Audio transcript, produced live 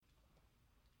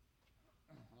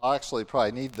I'll actually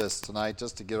probably need this tonight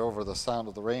just to get over the sound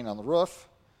of the rain on the roof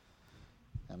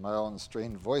and my own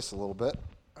strained voice a little bit.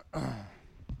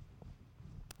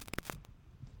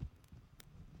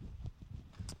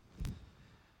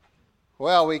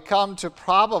 Well, we come to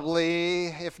probably,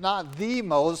 if not the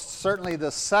most, certainly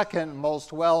the second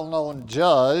most well-known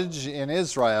judge in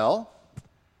Israel,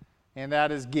 and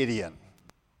that is Gideon.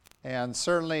 And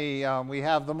certainly we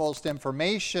have the most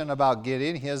information about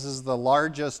Gideon. His is the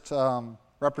largest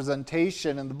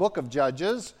representation in the book of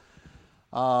Judges.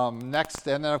 Next,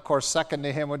 and then of course second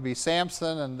to him would be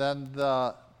Samson, and then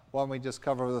the one we just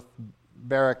covered with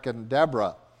Barak and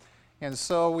Deborah. And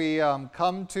so we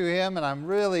come to him, and I'm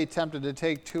really tempted to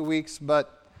take 2 weeks,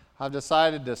 but I've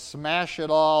decided to smash it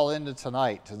all into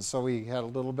tonight. And so we had a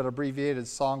little bit abbreviated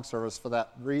song service for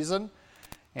that reason.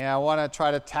 And I want to try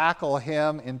to tackle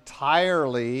him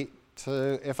entirely.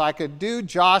 If I could do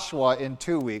Joshua in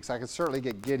 2 weeks, I could certainly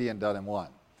get Gideon done in one.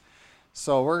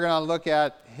 So we're going to look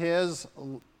at his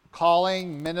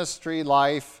calling, ministry,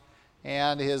 life,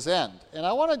 and his end. And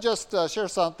I want to just share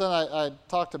something. I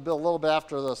talked to Bill a little bit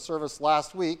after the service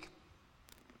last week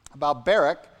about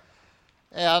Barak,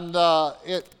 and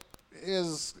it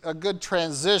is a good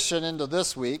transition into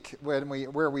this week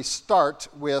where we start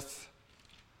with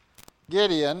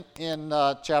Gideon in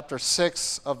chapter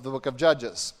 6 of the book of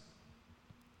Judges.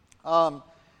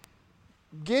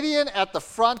 Gideon at the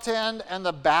front end and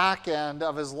the back end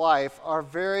of his life are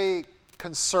very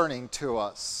concerning to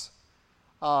us.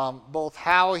 Both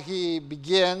how he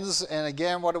begins, and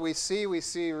again, what do we see? We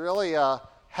see really a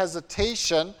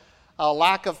hesitation, a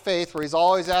lack of faith, where he's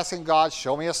always asking God,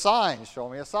 show me a sign, show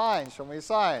me a sign, show me a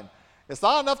sign. It's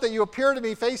not enough that you appear to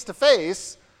me face to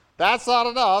face. That's not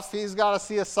enough. He's got to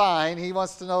see a sign. He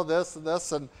wants to know this and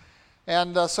this.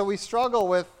 And so we struggle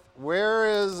with where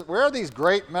are these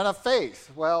great men of faith?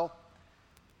 Well,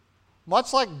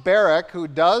 much like Barak, who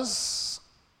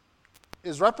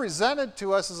is represented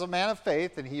to us as a man of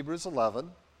faith in Hebrews 11,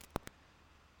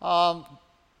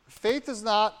 faith is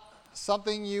not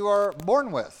something you are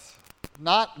born with,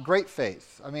 not great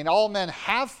faith. I mean, all men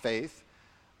have faith,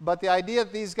 but the idea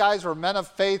that these guys were men of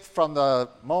faith from the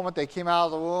moment they came out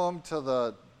of the womb to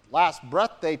the last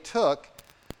breath they took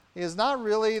is not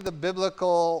really the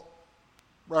biblical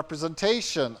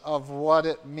representation of what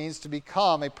it means to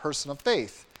become a person of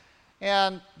faith.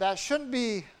 And that shouldn't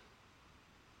be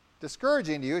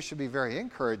discouraging to you. It should be very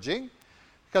encouraging,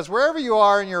 because wherever you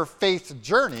are in your faith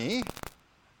journey,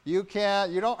 you're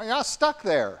not stuck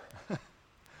there.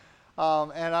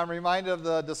 And I'm reminded of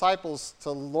the disciples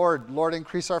to Lord,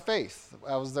 increase our faith.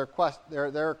 That was their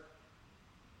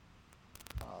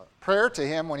prayer to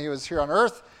him when he was here on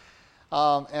earth.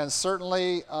 And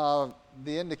certainly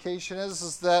the indication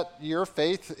is that your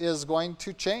faith is going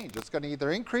to change. It's going to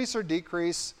either increase or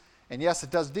decrease. And yes,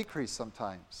 it does decrease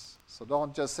sometimes. So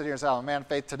don't just sit here and say, I'm a man of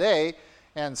faith today,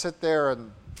 and sit there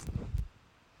and,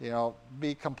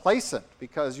 be complacent,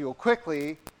 because you'll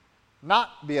quickly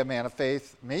not be a man of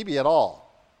faith, maybe at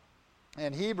all.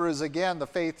 And Hebrews, again, the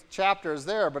faith chapter is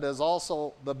there, but is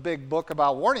also the big book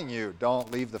about warning you, don't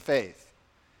leave the faith.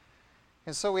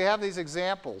 And so we have these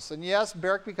examples. And yes,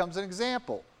 Barak becomes an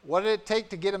example. What did it take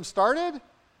to get him started?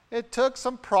 It took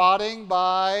some prodding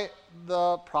by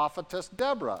the prophetess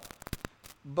Deborah.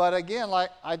 But again, like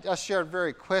I just shared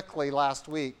very quickly last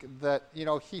week, that,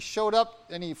 he showed up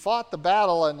and he fought the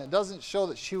battle, and it doesn't show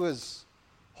that she was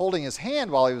holding his hand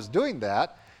while he was doing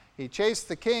that. He chased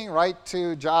the king right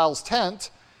to Giles' tent,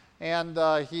 and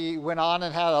he went on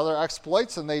and had other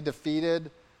exploits, and they defeated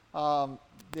the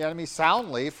enemy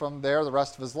soundly from there the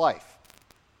rest of his life.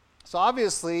 So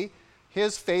obviously,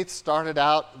 his faith started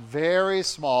out very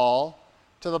small,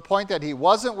 to the point that he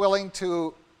wasn't willing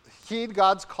to heed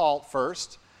God's call at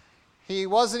first. He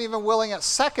wasn't even willing at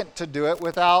second to do it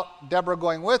without Deborah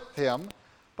going with him.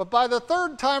 But by the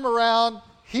third time around,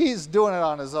 he's doing it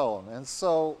on his own. And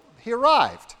so he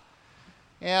arrived.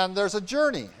 And there's a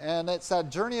journey, and it's that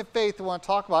journey of faith we want to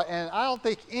talk about. And I don't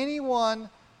think anyone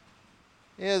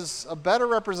is a better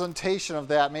representation of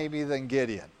that maybe than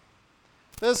Gideon.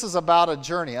 This is about a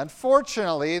journey.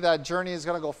 Unfortunately, that journey is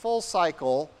going to go full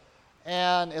cycle,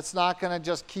 and it's not going to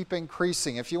just keep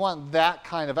increasing. If you want that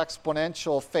kind of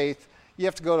exponential faith, you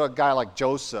have to go to a guy like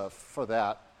Joseph for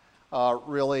that,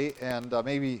 really, and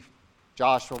maybe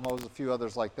Joshua, Moses, a few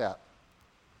others like that.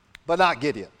 But not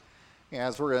Gideon,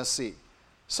 as we're going to see.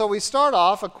 So we start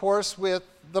off, of course, with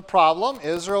the problem.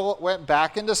 Israel went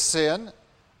back into sin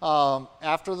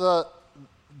after the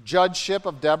judgeship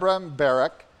of Deborah and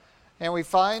Barak. And we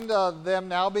find them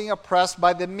now being oppressed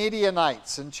by the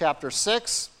Midianites in chapter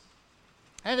 6.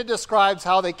 And it describes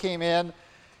how they came in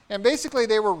And basically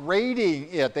they were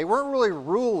raiding it. They weren't really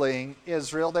ruling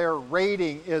Israel, they were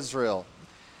raiding Israel.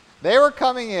 They were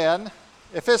coming in.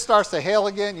 If it starts to hail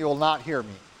again, you will not hear me.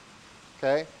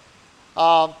 Okay?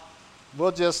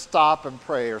 We'll just stop and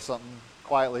pray or something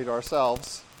quietly to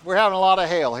ourselves. We're having a lot of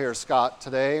hail here, Scott,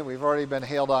 today. We've already been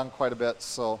hailed on quite a bit,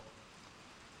 so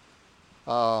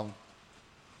that's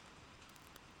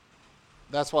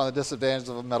one of the disadvantages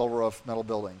of a metal roof, metal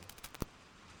building.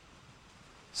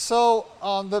 So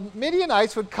the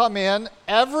Midianites would come in.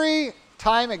 Every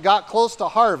time it got close to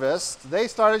harvest, they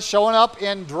started showing up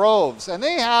in droves, and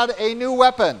they had a new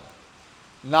weapon.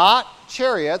 Not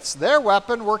chariots. Their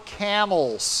weapon were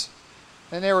camels.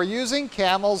 And they were using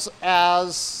camels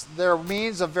as their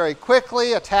means of very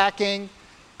quickly attacking,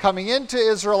 coming into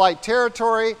Israelite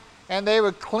territory, and they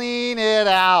would clean it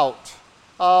out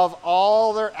of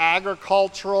all their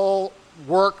agricultural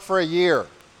work for a year.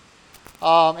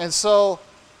 And so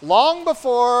long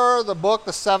before the book,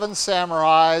 The Seven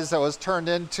Samurais, that was turned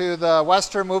into the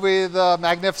Western movie, The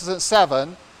Magnificent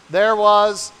Seven, there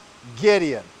was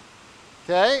Gideon.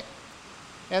 Okay?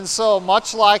 And so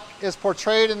much like is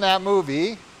portrayed in that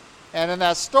movie and in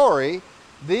that story,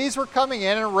 these were coming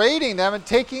in and raiding them and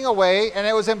taking away, and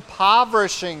it was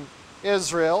impoverishing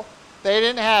Israel. They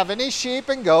didn't have any sheep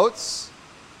and goats.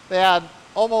 They had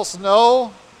almost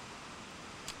none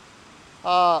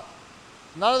of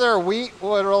their wheat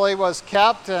really was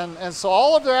kept, and so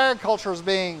all of their agriculture was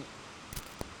being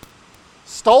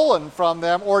stolen from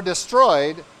them or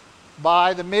destroyed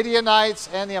by the Midianites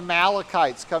and the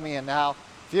Amalekites coming in. Now,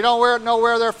 if you don't know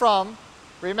where they're from,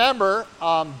 remember,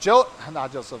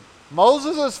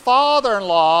 Moses'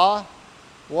 father-in-law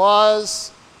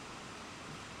was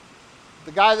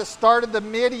the guy that started the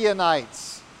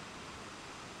Midianites.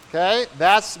 Okay,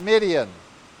 that's Midian.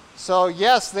 So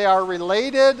yes, they are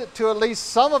related to at least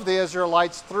some of the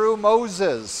Israelites through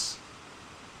Moses.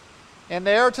 And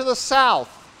there to the south,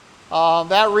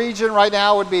 that region right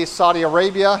now would be Saudi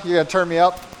Arabia. You're going to turn me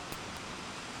up?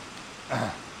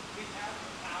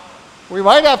 We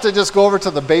might have to just go over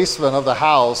to the basement of the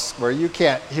house where you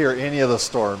can't hear any of the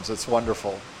storms. It's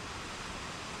wonderful.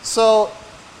 So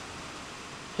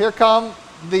here come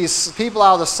these people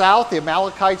out of the south. The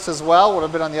Amalekites as well would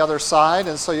have been on the other side.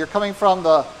 And so you're coming from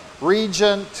the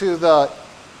region to the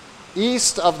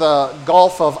east of the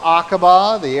Gulf of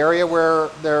Aqaba, the area where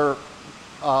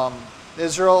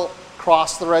Israel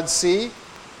crossed the Red Sea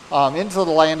into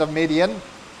the land of Midian.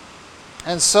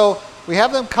 And so we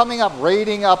have them coming up,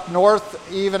 raiding up north,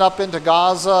 even up into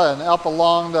Gaza and up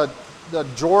along the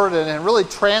Jordan and really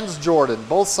Transjordan,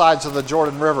 both sides of the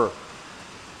Jordan River.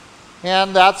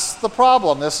 And that's the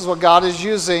problem. This is what God is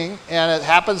using, and it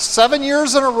happens 7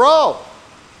 years in a row.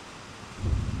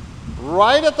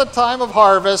 Right at the time of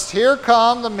harvest, here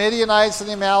come the Midianites and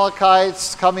the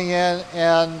Amalekites coming in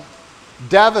and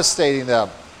devastating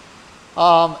them.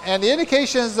 And the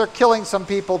indication is they're killing some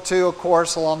people too, of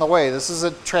course, along the way. This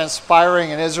isn't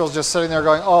transpiring and Israel's just sitting there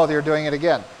going, oh, they're doing it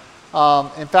again.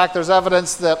 In fact, there's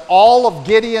evidence that all of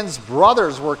Gideon's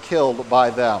brothers were killed by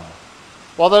them.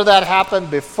 Whether that happened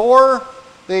before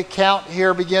the account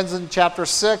here begins in chapter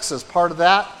 6 as part of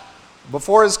that,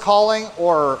 before his calling,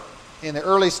 or in the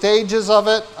early stages of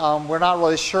it, we're not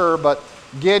really sure, but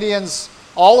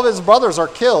all of his brothers are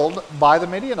killed by the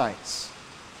Midianites.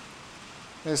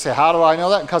 You say, how do I know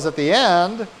that? Because at the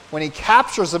end, when he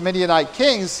captures the Midianite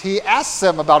kings, he asks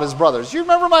them about his brothers. You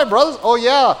remember my brothers? Oh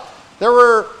yeah, there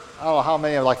were, I don't know how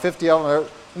many, like 50 of them,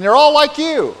 and they're all like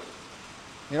you.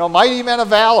 You know, mighty men of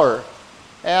valor.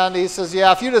 And he says,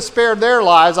 yeah, if you'd have spared their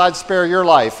lives, I'd spare your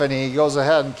life. And he goes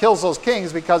ahead and kills those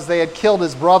kings because they had killed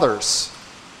his brothers.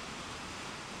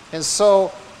 And so,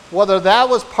 whether that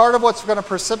was part of what's going to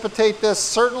precipitate this,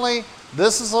 certainly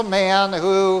this is a man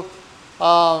who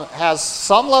has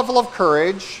some level of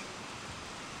courage,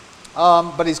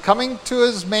 but he's coming to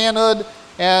his manhood,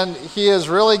 and he is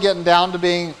really getting down to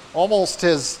being almost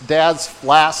his dad's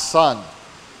last son.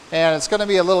 And it's going to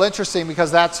be a little interesting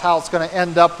because that's how it's going to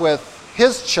end up with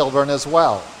his children as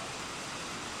well.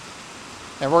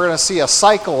 And we're going to see a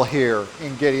cycle here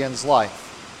in Gideon's life.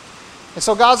 And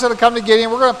so God's going to come to Gideon.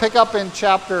 We're going to pick up in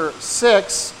chapter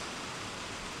 6,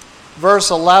 verse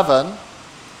 11.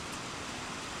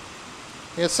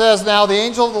 It says, now the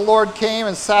angel of the Lord came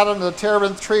and sat under the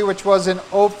terebinth tree which was in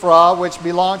Ophrah, which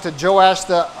belonged to Joash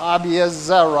the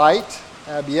Abiezrite,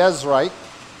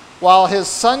 while his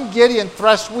son Gideon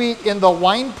threshed wheat in the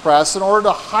winepress in order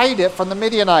to hide it from the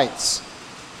Midianites.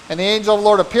 And the angel of the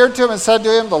Lord appeared to him and said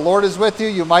to him, the Lord is with you,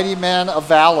 you mighty man of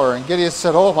valor. And Gideon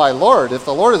said, oh my Lord, if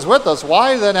the Lord is with us,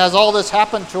 why then has all this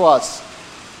happened to us?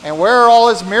 And where are all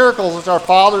his miracles which our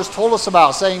fathers told us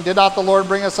about, saying, did not the Lord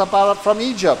bring us up out from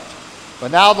Egypt?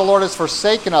 But now the Lord has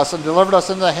forsaken us and delivered us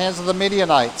into the hands of the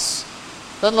Midianites.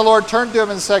 Then the Lord turned to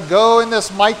him and said, go in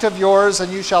this might of yours,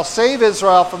 and you shall save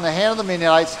Israel from the hand of the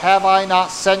Midianites. Have I not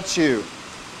sent you?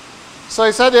 So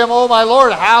he said to him, oh my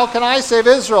Lord, how can I save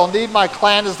Israel? Indeed, my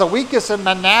clan is the weakest in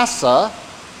Manasseh,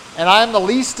 and I am the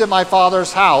least in my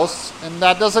father's house. And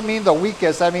that doesn't mean the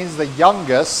weakest, that means the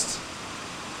youngest.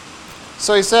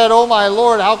 So he said, oh my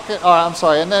Lord,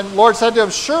 and then the Lord said to him,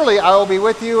 surely I will be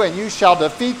with you, and you shall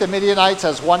defeat the Midianites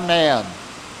as one man.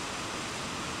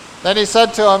 Then he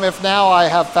said to him, if now I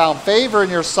have found favor in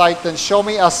your sight, then show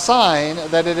me a sign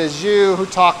that it is you who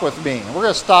talk with me. And we're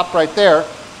going to stop right there.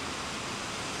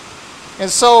 And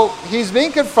so he's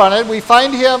being confronted. We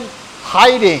find him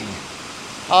hiding.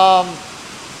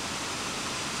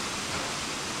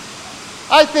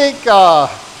 I think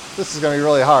this is going to be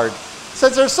really hard.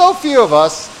 Since there's so few of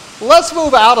us, let's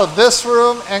move out of this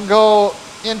room and go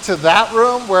into that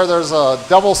room where there's a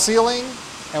double ceiling,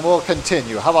 and we'll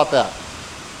continue. How about that?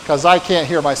 Because I can't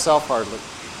hear myself hardly.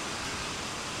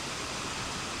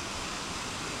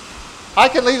 I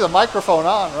can leave the microphone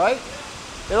on, right?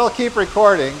 It'll keep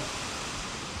recording.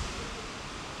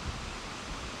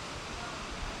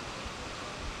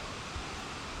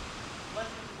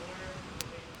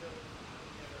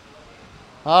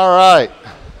 All right.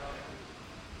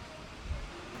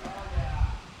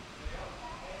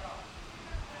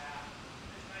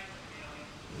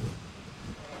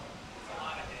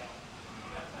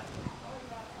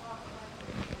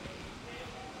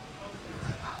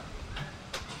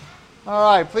 All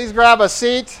right, please grab a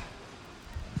seat.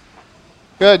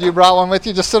 Good, you brought one with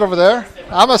you. Just sit over there.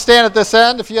 I'm going to stand at this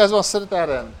end if you guys want to sit at that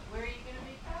end. Where are you going to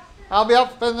be, Pastor? I'll be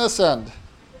up in this end.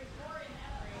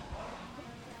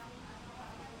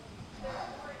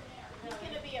 He's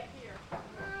going to be up here.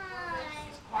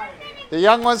 The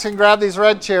young ones can grab these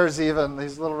red chairs even,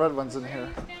 these little red ones in here.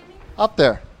 Up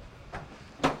there.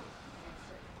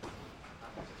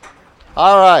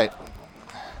 All right.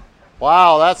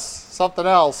 Wow, that's something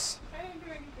else. I didn't do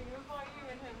anything. It was all you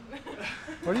and him.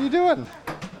 What are you doing? Moving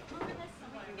this so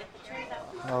we can get the chairs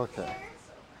out. Okay.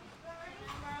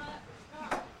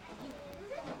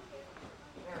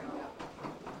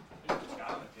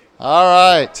 All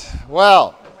right.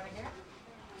 Well,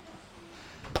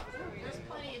 There's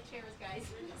plenty of chairs, guys.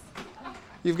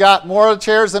 you've got more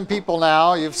chairs than people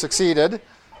now. You've succeeded.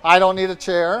 I don't need a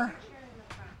chair.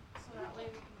 So that way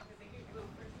we can move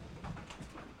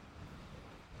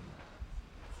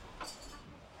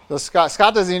first.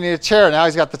 Scott doesn't even need a chair. Now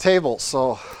he's got the table.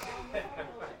 So,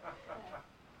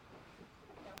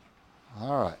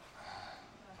 all right.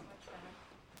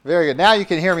 Very good. Now you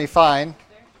can hear me fine.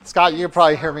 Scott, you can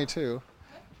probably hear me too.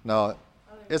 No,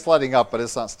 it's letting up, but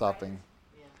it's not stopping.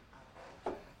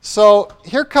 So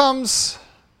here comes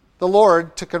the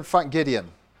Lord to confront Gideon.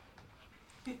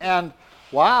 And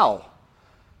wow,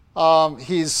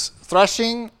 he's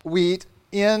threshing wheat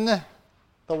in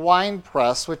the wine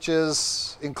press, which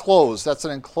is enclosed. That's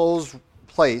an enclosed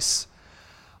place.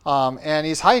 And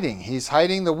he's hiding. He's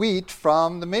hiding the wheat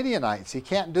from the Midianites. He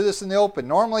can't do this in the open.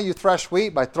 Normally you thresh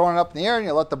wheat by throwing it up in the air and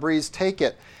you let the breeze take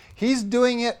it. He's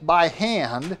doing it by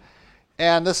hand,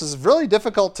 and this is really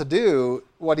difficult to do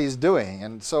what he's doing.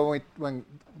 And so when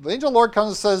the angel of the Lord comes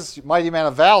and says, mighty man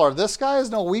of valor, this guy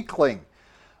is no weakling.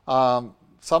 Some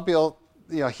people,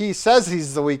 he says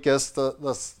he's the weakest,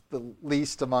 the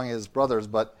least among his brothers,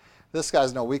 but this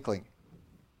guy's no weakling.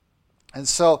 And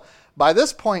so by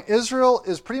this point, Israel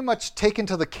is pretty much taken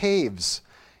to the caves.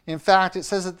 In fact, it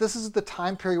says that this is the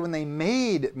time period when they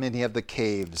made many of the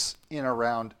caves in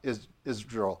around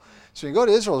Israel. So you go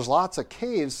to Israel, there's lots of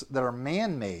caves that are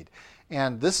man-made.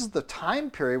 And this is the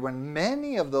time period when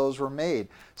many of those were made.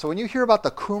 So when you hear about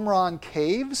the Qumran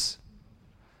caves,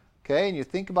 okay, and you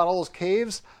think about all those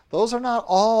caves, those are not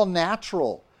all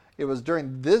natural. It was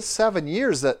during this 7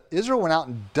 years that Israel went out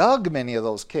and dug many of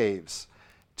those caves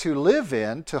to live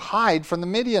in, to hide from the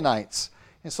Midianites.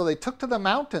 And so they took to the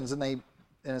mountains, and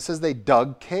it says they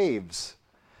dug caves.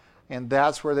 And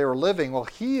that's where they were living. Well,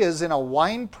 he is in a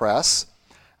wine press.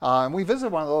 And we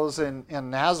visited one of those in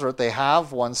Nazareth. They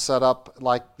have one set up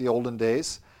like the olden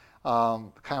days.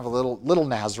 Kind of a little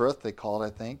Nazareth, they call it, I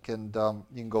think. And you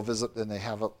can go visit, and they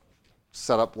have it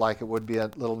set up like it would be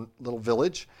a little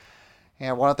village.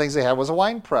 And one of the things they had was a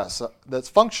wine press that's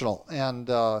functional. And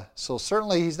so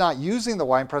certainly he's not using the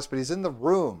wine press, but he's in the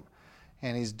room.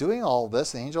 And he's doing all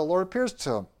this. The angel of the Lord appears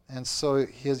to him. And so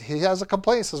he has a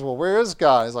complaint. He says, well, where is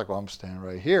God? He's like, well, I'm standing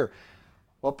right here.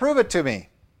 Well, prove it to me.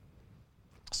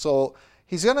 So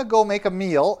he's going to go make a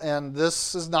meal, and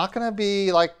this is not going to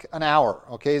be like an hour,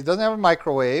 okay? He doesn't have a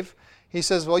microwave. He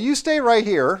says, well, you stay right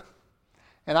here,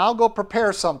 and I'll go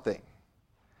prepare something.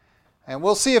 And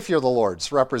we'll see if you're the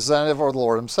Lord's representative or the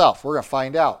Lord himself. We're going to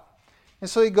find out. And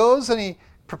so he goes and he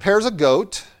prepares a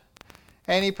goat,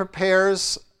 and he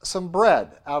prepares some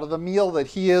bread out of the meal that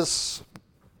he's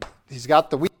got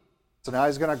the wheat, so now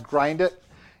he's going to grind it.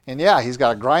 And yeah, he's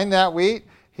got to grind that wheat.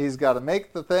 He's got to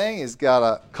make the thing. He's got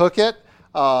to cook it.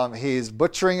 He's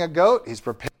butchering a goat. He's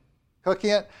preparing,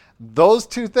 cooking it. Those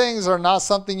two things are not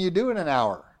something you do in an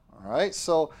hour. All right.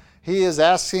 So he is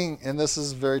asking, and this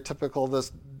is very typical of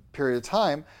this period of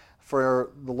time,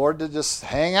 for the Lord to just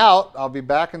hang out. I'll be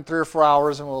back in 3 or 4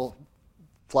 hours, and we'll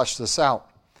flesh this out.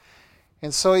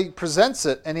 And so he presents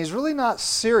it, and he's really not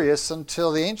serious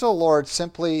until the angel of the Lord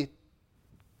simply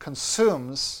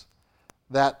consumes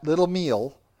that little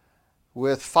meal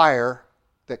with fire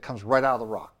that comes right out of the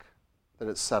rock that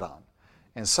it's set on.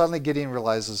 And suddenly Gideon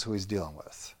realizes who he's dealing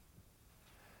with.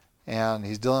 And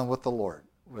he's dealing with the Lord,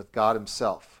 with God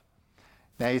himself.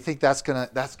 Now you think that's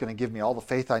gonna give me all the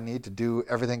faith I need to do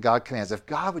everything God commands. If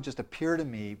God would just appear to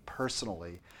me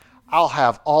personally, I'll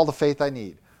have all the faith I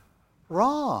need.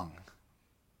 Wrong.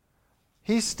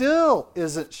 He still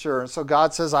isn't sure. And so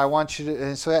God says, I want you to,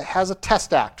 and so it has a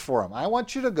test act for him. I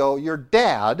want you to go, your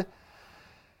dad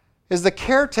is the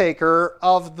caretaker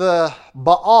of the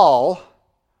Baal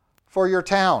for your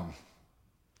town.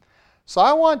 So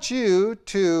I want you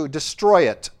to destroy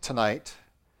it tonight.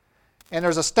 And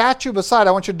there's a statue beside.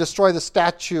 I want you to destroy the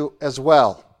statue as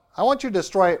well. I want you to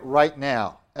destroy it right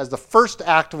now as the first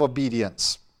act of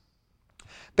obedience,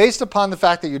 based upon the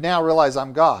fact that you now realize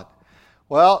I'm God.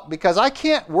 Well, because I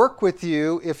can't work with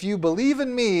you if you believe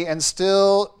in me and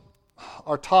still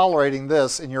are tolerating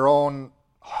this in your own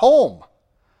home,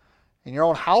 in your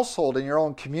own household, in your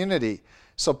own community.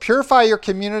 So purify your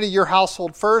community, your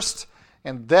household first,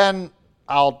 and then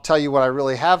I'll tell you what I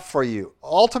really have for you.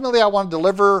 Ultimately, I want to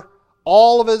deliver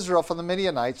all of Israel from the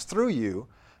Midianites through you,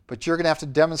 but you're going to have to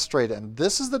demonstrate it. And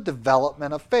this is the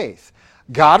development of faith.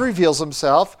 God reveals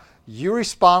himself. You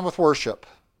respond with worship.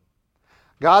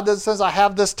 God says, I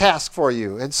have this task for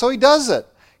you. And so he does it.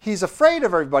 He's afraid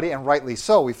of everybody, and rightly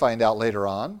so, we find out later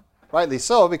on. Rightly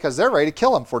so, because they're ready to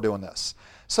kill him for doing this.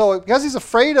 So because he's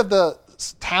afraid of the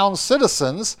town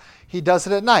citizens, he does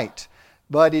it at night.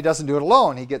 But he doesn't do it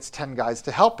alone. He gets 10 guys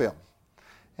to help him.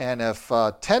 And if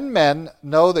 10 men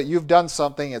know that you've done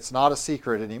something, it's not a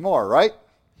secret anymore, right?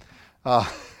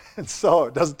 And so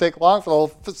it doesn't take long for the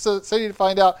whole city to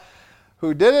find out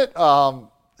who did it,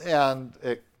 and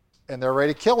they're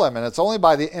ready to kill him. And it's only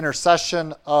by the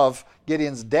intercession of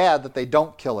Gideon's dad that they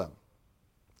don't kill him.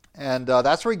 And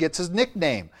that's where he gets his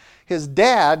nickname. His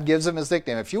dad gives him his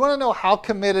nickname. If you want to know how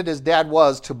committed his dad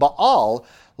was to Baal,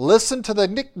 listen to the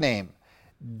nickname,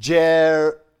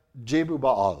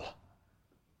 Jebu-Baal.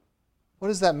 What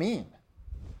does that mean?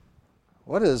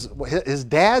 What is his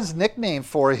dad's nickname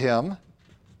for him?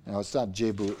 No, it's not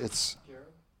Jebu. It's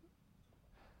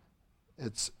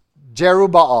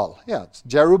Jerubbaal. Yeah, it's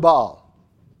Jerubbaal.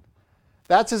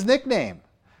 That's his nickname,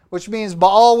 which means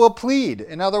Baal will plead.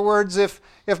 In other words, if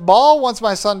Baal wants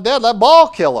my son dead, let Baal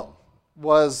kill him,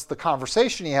 was the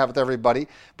conversation he had with everybody.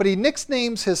 But he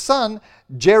nicknames his son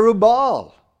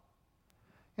Jerubbaal.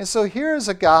 And so here's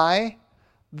a guy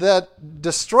that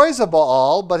destroys a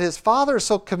Baal, but his father is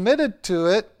so committed to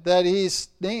it that he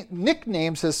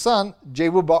nicknames his son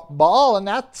Jerubbaal, and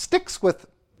that sticks with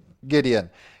Gideon.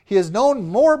 He is known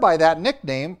more by that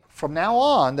nickname from now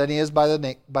on than he is by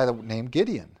the name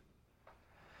Gideon.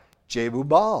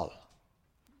 Jerubbaal.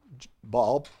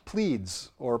 Baal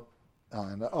pleads, or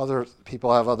and other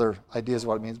people have other ideas of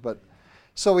what it means. But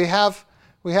so we have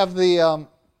the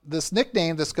this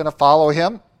nickname that's going to follow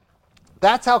him.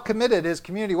 That's how committed his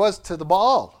community was to the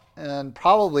Baal. And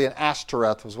probably an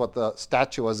Ashtoreth was what the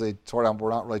statue was. We're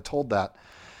not really told that.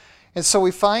 And so we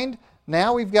find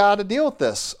now we've got to deal with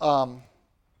this.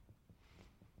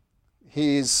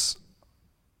 He's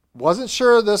wasn't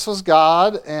sure this was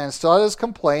God and still had his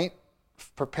complaint.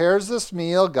 Prepares this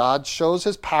meal. God shows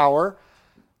his power.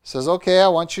 Says, okay, I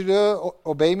want you to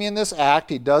obey me in this act.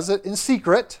 He does it in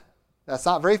secret. That's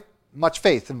not very much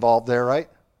faith involved there, right?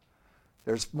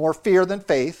 There's more fear than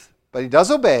faith, but he does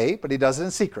obey, but he does it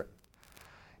in secret.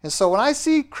 And so when I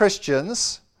see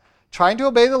Christians trying to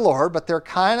obey the Lord, but they're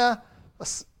kind of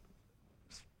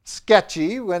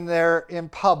sketchy when they're in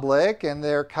public and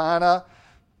they're kind of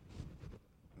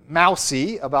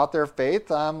mousy about their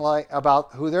faith,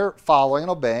 about who they're following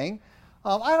and obeying,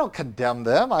 I don't condemn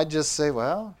them. I just say,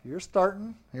 well, you're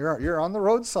starting. You're on the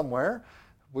road somewhere.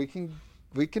 We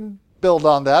can build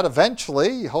on that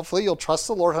eventually. Hopefully you'll trust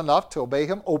the Lord enough to obey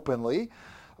him openly.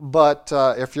 But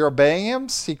if you're obeying him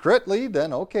secretly,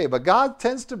 then okay. But God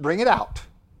tends to bring it out.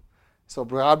 So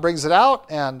God brings it out,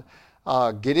 and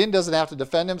Gideon doesn't have to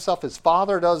defend himself. His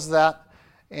father does that.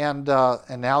 And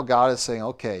now God is saying,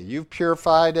 okay, you've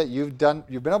purified it. You've been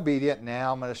obedient.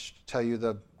 Now I'm going to tell you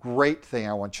the great thing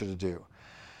I want you to do.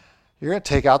 You're going to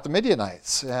take out the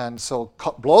Midianites. And so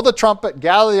blow the trumpet,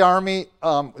 gather the army.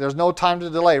 There's no time to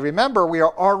delay. Remember, we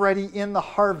are already in the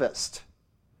harvest.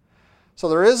 So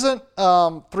there isn't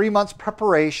 3 months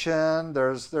preparation.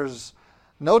 There's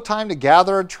no time to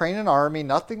gather and train an army,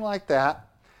 nothing like that.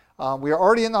 We are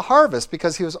already in the harvest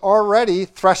because he was already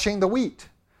threshing the wheat.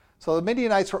 So the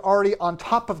Midianites were already on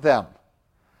top of them.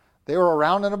 They were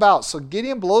around and about. So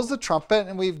Gideon blows the trumpet,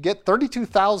 and we get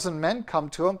 32,000 men come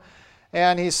to him.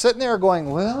 And he's sitting there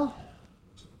going, well,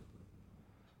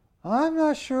 I'm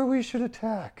not sure we should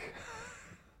attack.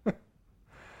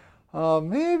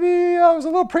 Maybe I was a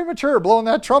little premature blowing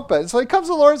that trumpet. And so he comes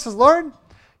to the Lord and says, Lord,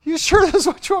 you sure this is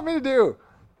what you want me to do?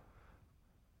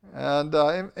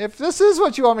 And if this is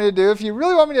what you want me to do, if you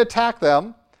really want me to attack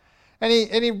them, and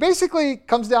he basically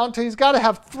comes down to he's got to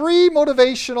have 3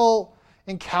 motivational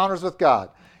encounters with God.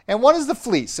 And one is the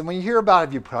fleece. And when you hear about it,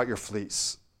 have you put out your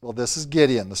fleece? Well, this is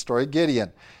Gideon, the story of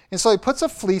Gideon. And so he puts a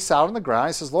fleece out on the ground.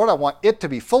 He says, Lord, I want it to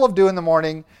be full of dew in the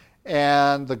morning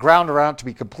and the ground around it to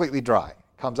be completely dry.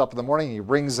 Comes up in the morning, and he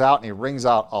wrings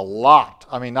out a lot.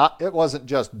 I mean, it wasn't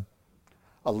just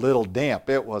a little damp.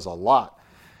 It was a lot.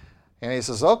 And he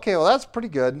says, okay, well, that's pretty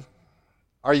good.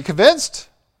 Are you convinced?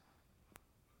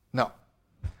 No.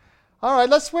 All right,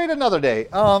 let's wait another day.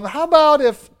 How about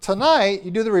if tonight you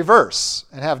do the reverse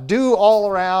and have dew all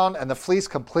around and the fleece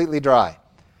completely dry?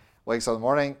 Wakes up in the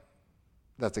morning,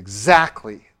 that's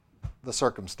exactly the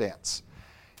circumstance.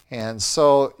 And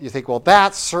so you think, well,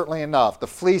 that's certainly enough. The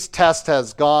fleece test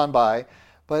has gone by,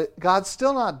 but God's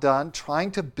still not done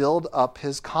trying to build up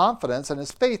his confidence and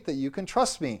his faith that you can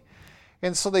trust me.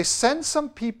 And so they send some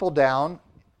people down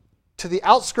to the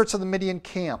outskirts of the Midian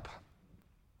camp.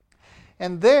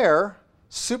 And there,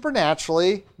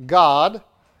 supernaturally, God,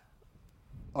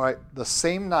 all right, the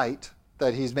same night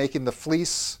that he's making the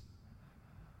fleece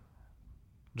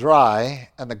dry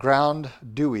and the ground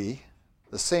dewy,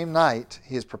 the same night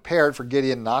he is prepared for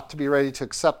Gideon not to be ready to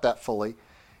accept that fully.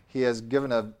 He has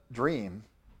given a dream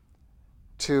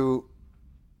to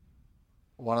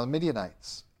one of the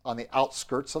Midianites on the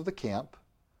outskirts of the camp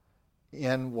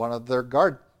in one of their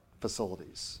guard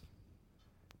facilities.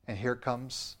 And here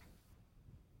comes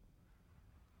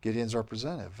Gideon's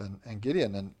representative and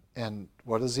Gideon. And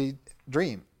what does he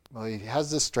dream? Well, he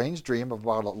has this strange dream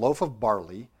about a loaf of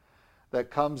barley that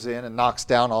comes in and knocks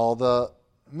down all the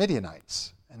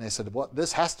Midianites. And they said, well,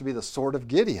 this has to be the sword of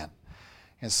Gideon.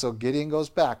 And so Gideon goes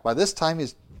back. By this time,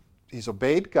 he's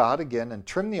obeyed God again and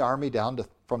trimmed the army down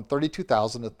from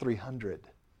 32,000 to 300.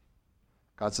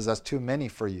 God says, that's too many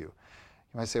for you.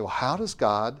 You might say, well, how does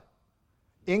God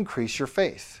increase your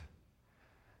faith?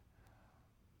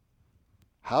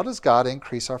 How does God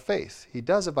increase our faith? He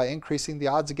does it by increasing the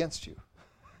odds against you.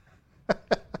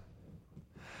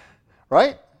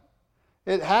 Right?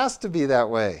 It has to be that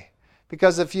way.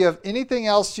 Because if you have anything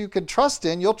else you can trust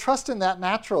in, you'll trust in that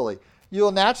naturally.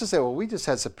 You'll naturally say, well, we just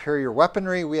had superior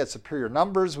weaponry, we had superior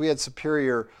numbers, we had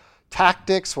superior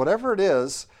tactics, whatever it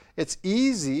is. It's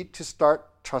easy to start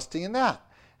trusting in that.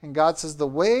 And God says, the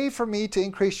way for me to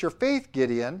increase your faith,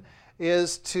 Gideon,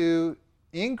 is to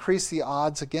increase the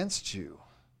odds against you.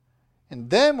 And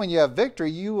then when you have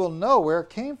victory, you will know where it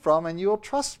came from and you will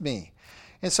trust me.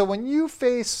 And so when you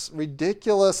face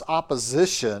ridiculous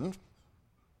opposition,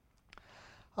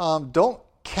 don't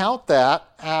count that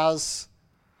as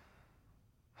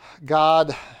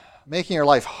God making your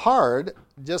life hard.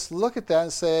 Just look at that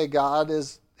and say, God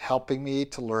is helping me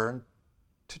to learn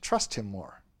to trust him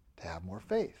more, to have more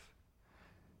faith.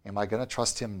 Am I going to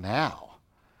trust him now?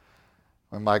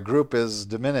 When my group is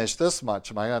diminished this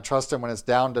much, am I going to trust him when it's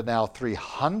down to now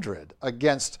 300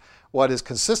 against what is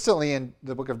consistently in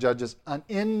the book of Judges an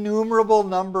innumerable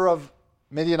number of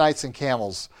Midianites and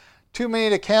camels? Too many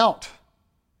to count.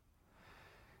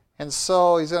 And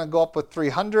so he's going to go up with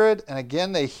 300, and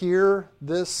again they hear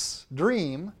this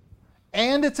dream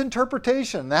and its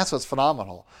interpretation. That's what's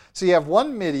phenomenal. So you have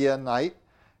one Midianite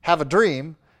have a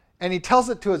dream, and he tells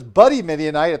it to his buddy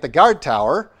Midianite at the guard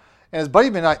tower, and his buddy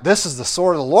Midianite, this is the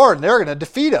sword of the Lord, and they're going to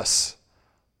defeat us.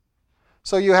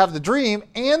 So you have the dream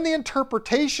and the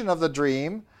interpretation of the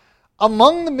dream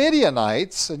among the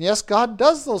Midianites, and yes, God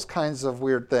does those kinds of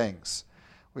weird things.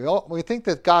 We think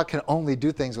that God can only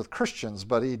do things with Christians,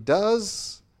 but he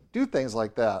does do things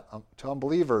like that to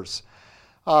unbelievers.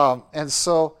 And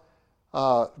so,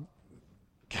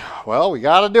 well, we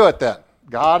got to do it then.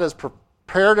 God has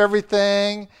prepared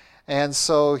everything, and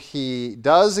so he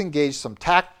does engage some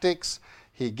tactics.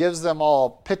 He gives them all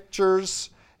pitchers.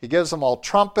 He gives them all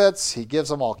trumpets. He gives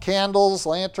them all candles,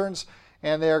 lanterns,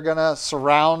 and they're going to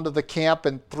surround the camp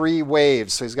in 3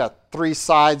 waves. So he's got 3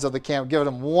 sides of the camp, giving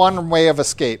them one way of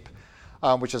escape,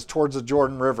 which is towards the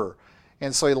Jordan River.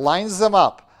 And so he lines them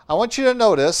up. I want you to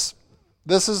notice,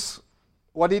 this is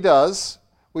what he does.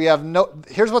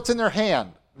 Here's what's in their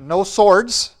hand. No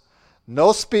swords,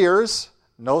 no spears,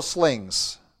 no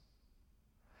slings.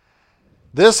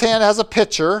 This hand has a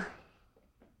pitcher,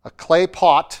 a clay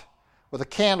pot with a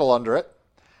candle under it.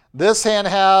 This hand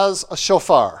has a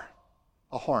shofar,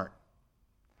 a horn.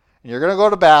 And you're going to go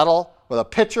to battle with a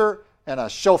pitcher and a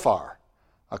shofar,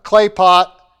 a clay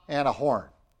pot and a horn.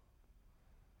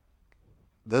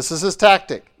 This is his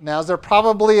tactic. Now, is there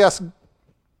probably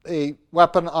a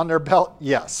weapon on their belt?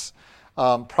 Yes.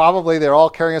 Probably they're all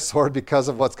carrying a sword because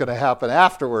of what's going to happen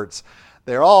afterwards.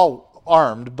 They're all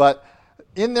armed, but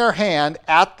in their hand,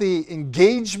 at the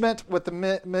engagement with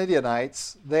the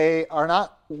Midianites, they are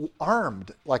not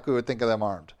armed like we would think of them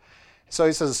armed. So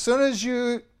he says, as soon as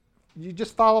you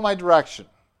just follow my direction.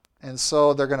 And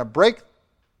so they're going to break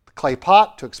the clay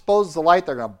pot to expose the light.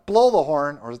 They're going to blow the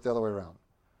horn, or is it the other way around?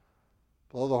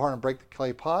 Blow the horn and break the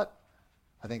clay pot?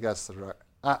 I think that's the direct.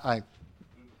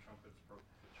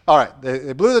 All right,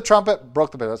 they blew the trumpet,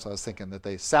 broke the pitcher. That's what I was thinking, that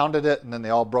they sounded it, and then they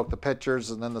all broke the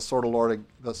pitchers, and then the sword of the Lord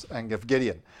and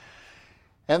Gideon.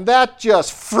 And that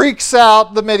just freaks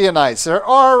out the Midianites. They're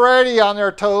already on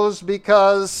their toes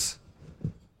because,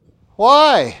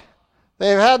 why?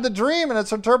 They've had the dream and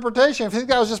its interpretation. If you think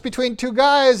that was just between 2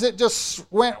 guys, it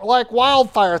just went like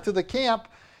wildfire through the camp.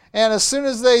 And as soon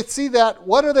as they see that,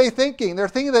 what are they thinking? They're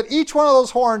thinking that each one of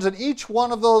those horns and each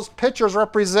one of those pitchers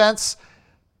represents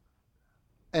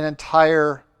an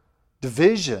entire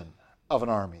division of an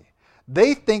army.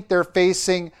 They think they're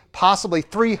facing possibly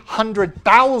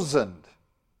 300,000,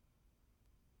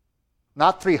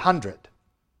 not 300.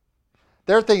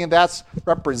 They're thinking that's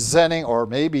representing, or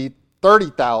maybe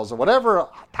 30,000, whatever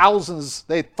thousands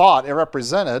they thought it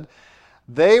represented.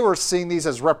 They were seeing these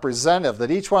as representative,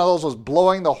 that each one of those was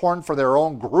blowing the horn for their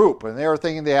own group, and they were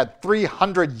thinking they had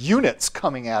 300 units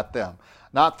coming at them,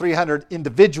 not 300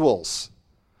 individuals.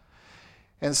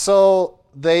 And so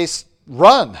they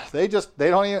run. They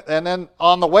don't even, and then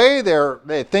on the way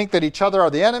they think that each other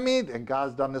are the enemy, and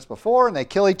God's done this before, and they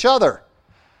kill each other.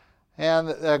 And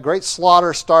a great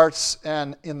slaughter starts,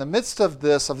 and in the midst of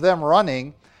this, of them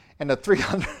running, and the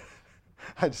 300,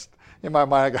 in my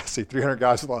mind, I got to see 300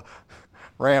 guys with a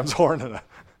ram's horn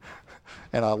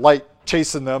and a light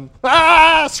chasing them,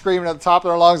 screaming at the top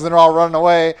of their lungs, and they're all running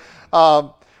away.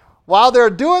 While they're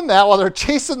doing that, while they're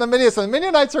chasing the Midianites, and the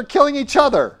Midianites are killing each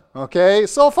other. Okay,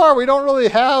 so far we don't really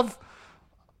have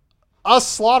us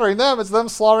slaughtering them. It's them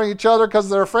slaughtering each other because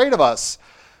they're afraid of us.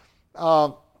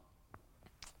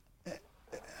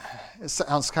 It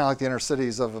sounds kind of like the inner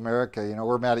cities of America. You know,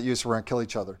 we're mad at you, so we're going to kill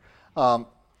each other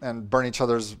and burn each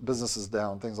other's businesses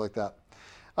down, things like that.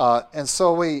 And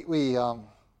so we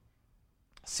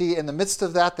see in the midst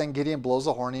of that, then Gideon blows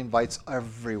a horn. He invites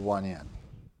everyone in.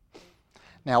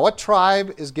 Now, what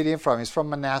tribe is Gideon from? He's from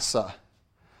Manasseh.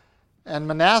 And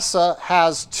Manasseh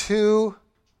has 2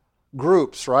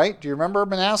 groups, right? Do you remember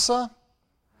Manasseh?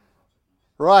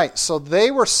 Right. So they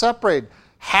were separated.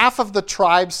 Half of the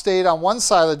tribe stayed on one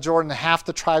side of the Jordan, and half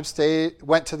the tribe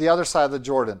went to the other side of the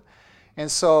Jordan.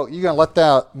 And so you're going to let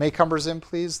the Maycumbers in,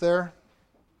 please, there?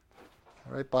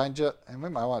 Right behind you. And we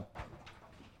might want to.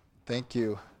 Thank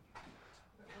you.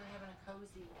 We're having a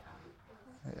cozy.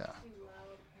 Yeah.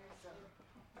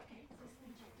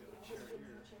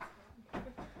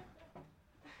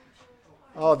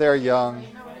 Oh, they're young.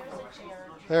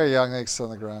 They're young. They sit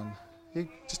on the ground. You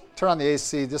just turn on the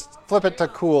AC. Just flip it to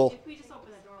cool. If we just open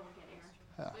the door, we'll get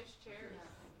air. Yeah. There's chairs.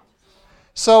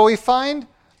 So we find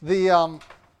the.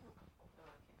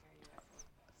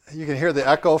 You can hear the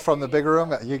echo from the big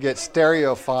room. You get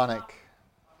stereophonic.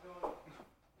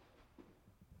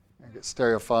 You get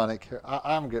stereophonic here.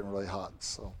 I'm getting really hot,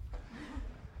 so.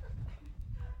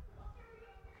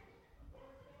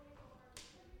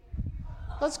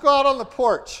 Let's go out on the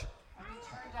porch. I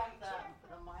turned up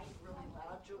the mic really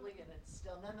loud, Julie, and it's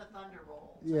still, then the thunder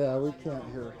rolls. Yeah, we can't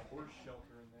hear.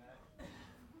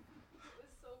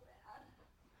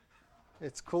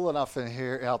 It's cool enough in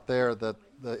here, out there, that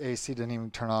the AC didn't even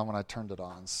turn on when I turned it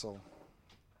on. So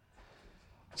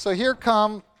here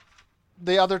come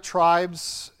the other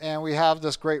tribes, and we have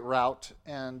this great route.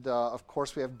 And of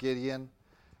course, we have Gideon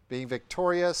being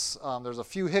victorious. There's a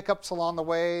few hiccups along the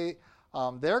way.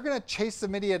 they're going to chase the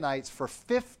Midianites for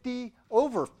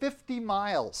over 50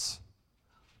 miles.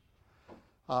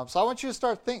 So I want you to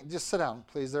start thinking. Just sit down,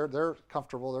 please. They're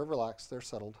comfortable. They're relaxed. They're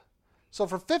settled. So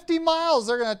for 50 miles,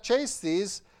 they're going to chase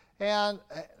these. And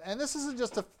this isn't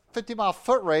just a 50-mile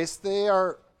foot race. They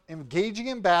are engaging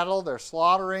in battle. They're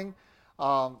slaughtering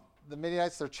the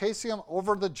Midianites. They're chasing them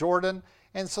over the Jordan.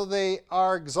 And so they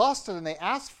are exhausted, and they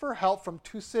ask for help from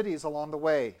 2 cities along the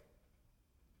way.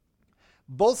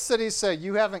 Both cities say,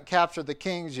 you haven't captured the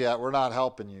kings yet. We're not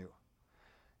helping you.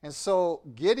 And so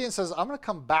Gideon says, I'm going to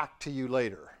come back to you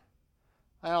later.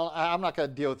 I'm not going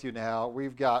to deal with you now.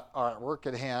 We've got our work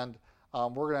at hand.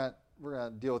 We're going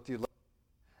to deal with you later.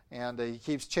 And he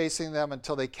keeps chasing them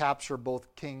until they capture both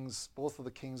of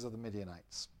the kings of the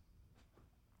Midianites.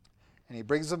 And he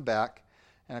brings them back.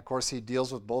 And of course, he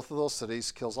deals with both of those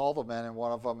cities, kills all the men in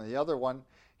one of them. And the other one,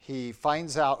 he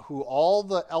finds out who all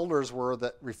the elders were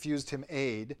that refused him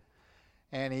aid.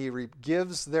 And he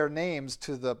gives their names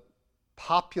to the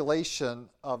population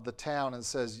of the town and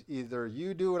says, either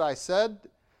you do what I said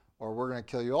or we're going to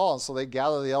kill you all. And so they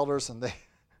gather the elders, and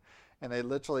they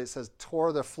literally, it says,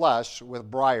 tore their flesh with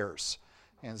briars.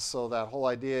 And so that whole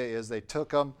idea is they took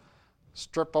them,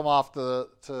 strip them off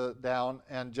down,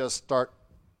 and just start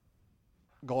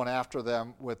going after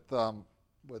them with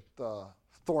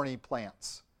thorny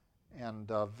plants.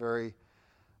 And and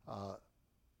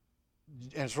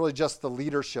it's really just the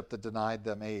leadership that denied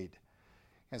them aid.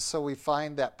 And so we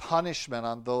find that punishment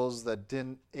on those that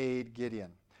didn't aid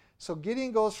Gideon. So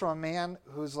Gideon goes from a man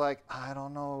who's like, I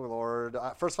don't know, Lord.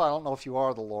 First of all, I don't know if you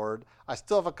are the Lord. I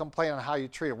still have a complaint on how you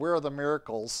treat him. Where are the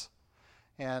miracles?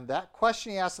 And that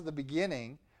question he asked at the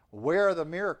beginning, where are the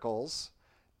miracles,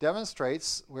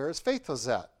 demonstrates where his faith was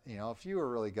at. If you were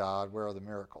really God, where are the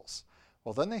miracles?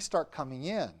 Well, then they start coming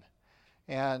in.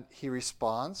 And he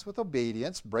responds with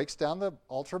obedience, breaks down the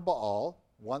altar of Baal,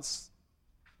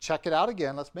 check it out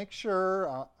again, let's make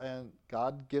sure, and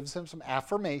God gives him some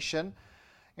affirmation,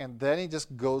 and then he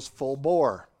just goes full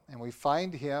bore. And we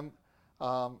find him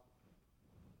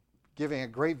giving a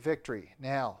great victory.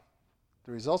 Now,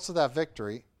 the results of that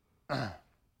victory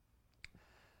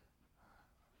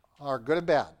are good and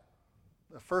bad.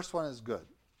 The first one is good.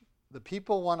 The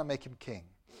people want to make him king,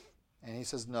 and he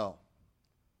says no.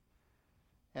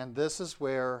 And this is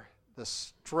where his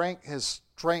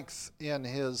strength in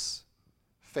his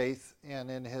faith and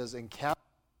in his encounter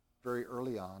very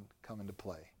early on come into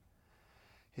play.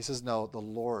 He says, no, the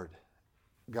Lord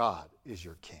God is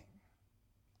your king.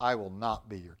 I will not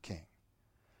be your king.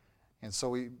 And so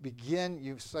we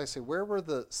begin, I say, where were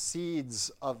the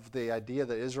seeds of the idea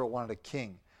that Israel wanted a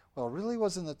king? Well, it really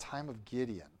was in the time of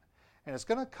Gideon. And it's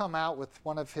going to come out with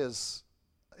one of his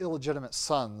illegitimate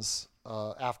sons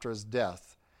after his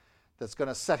death that's going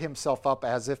to set himself up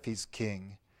as if he's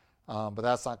king. But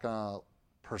that's not going to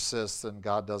persist, and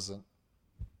God doesn't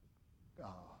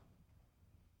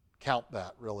count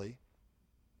that, really.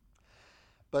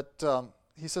 But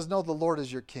he says, no, the Lord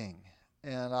is your king,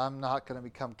 and I'm not going to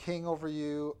become king over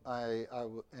you.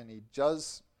 And he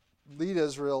does lead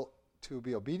Israel to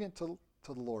be obedient to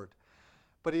the Lord.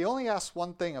 But he only asks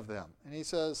one thing of them, and he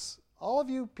says, all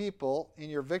of you people in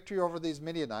your victory over these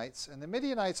Midianites, and the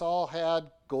Midianites all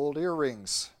had gold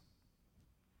earrings.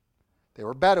 They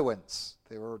were Bedouins.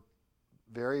 They were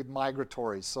very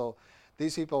migratory. So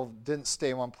these people didn't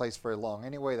stay in one place very long.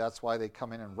 Anyway, that's why they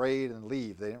come in and raid and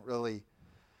leave. They didn't really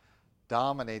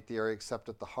dominate the area except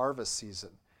at the harvest season.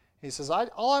 He says,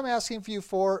 all I'm asking for you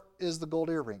for is the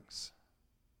gold earrings.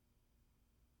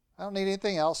 I don't need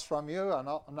anything else from you.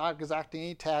 I'm not exacting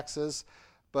any taxes,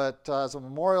 but as a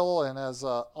memorial and as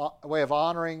a way of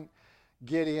honoring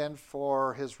Gideon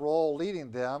for his role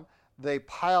leading them, they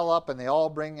pile up and they all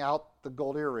bring out the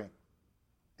gold earring.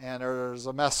 And there's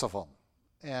a mess of them.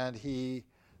 And he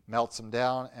melts them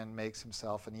down and makes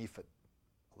himself an ephod,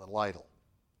 a little idol.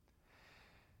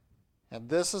 And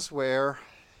this is where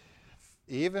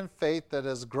even faith that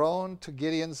has grown to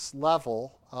Gideon's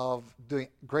level of doing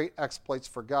great exploits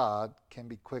for God can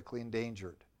be quickly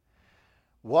endangered.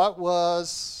 What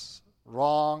was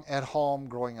wrong at home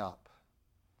growing up?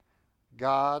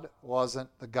 God wasn't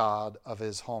the God of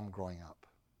his home growing up.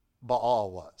 Baal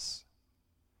was.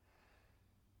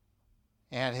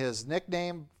 And his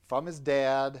nickname from his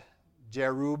dad,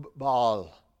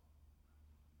 Jerub-Baal.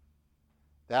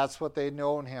 That's what they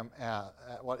known him as,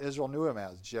 what Israel knew him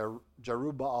as,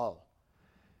 Jerub-Baal.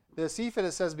 This ephod,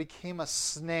 it says, became a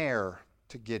snare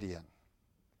to Gideon.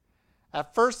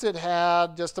 At first it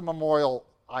had just a memorial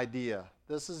idea.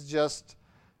 This is just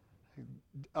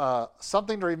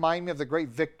something to remind me of the great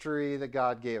victory that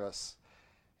God gave us.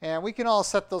 And we can all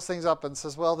set those things up and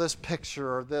says, well, this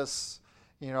picture or this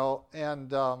We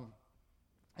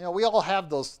all have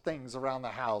those things around the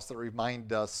house that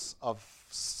remind us of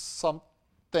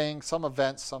something, some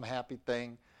event, some happy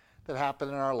thing that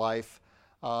happened in our life.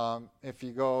 If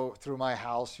you go through my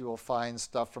house, you will find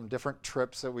stuff from different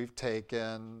trips that we've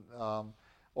taken,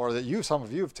 or that some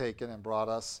of you have taken and brought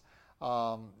us.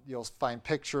 You'll find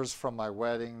pictures from my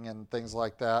wedding and things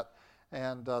like that.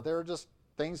 And there are just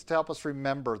things to help us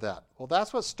remember that. Well,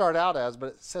 that's what it started out as,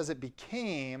 but it says it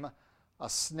became a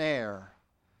snare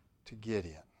to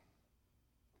Gideon.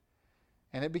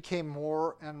 And it became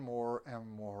more and more and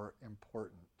more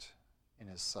important in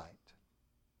his sight.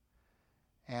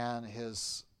 And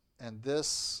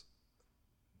this,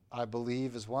 I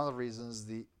believe, is one of the reasons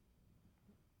the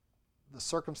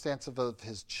circumstance of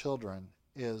his children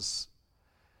is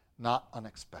not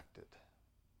unexpected.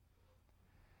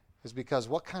 Is because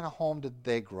what kind of home did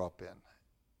they grow up in?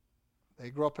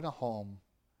 They grew up in a home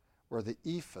where the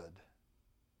ephod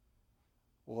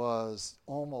was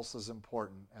almost as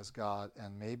important as God,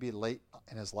 and maybe late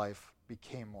in his life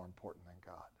became more important than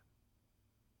God.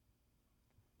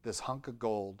 This hunk of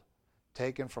gold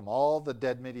taken from all the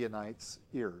dead Midianites'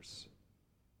 ears,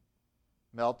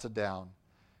 melted down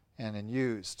and then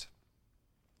used.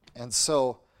 And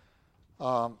so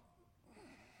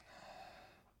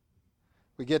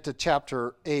we get to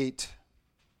chapter 8.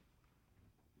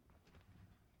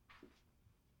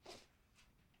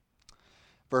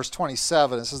 Verse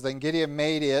 27, it says, Then Gideon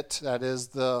made it, that is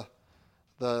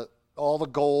all the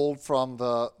gold from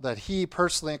that he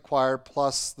personally acquired,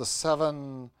 plus the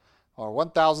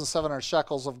 1,700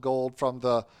 shekels of gold from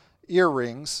the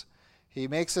earrings. He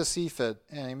makes this ephod,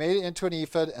 and he made it into an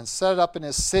ephod and set it up in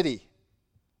his city,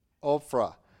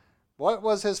 Ophrah. What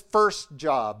was his first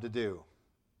job to do?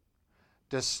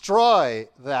 Destroy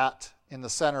that in the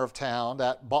center of town,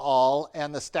 that Baal,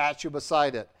 and the statue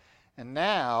beside it. And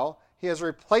now he has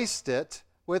replaced it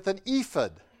with an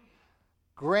ephod.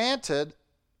 Granted,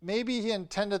 maybe he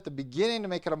intended at the beginning to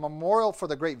make it a memorial for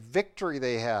the great victory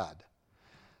they had.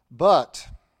 But,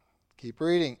 keep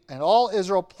reading, and all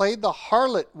Israel played the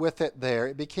harlot with it there.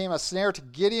 It became a snare to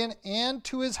Gideon and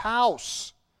to his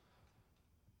house.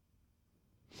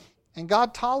 And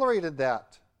God tolerated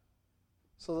that.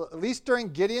 So at least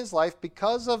during Gideon's life,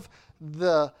 because of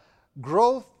the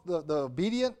growth, the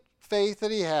obedient faith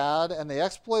that he had and the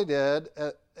exploit did,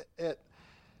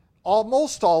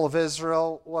 almost all of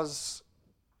Israel was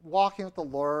walking with the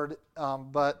Lord,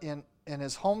 but in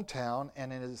his hometown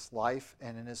and in his life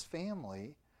and in his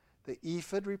family, the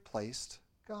ephod replaced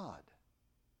God.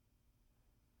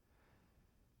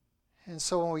 And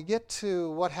so when we get to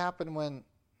what happened when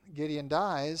Gideon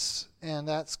dies, and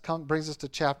that brings us to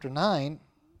chapter 9.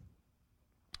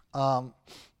 Well,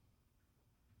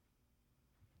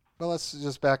 let's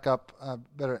just back up.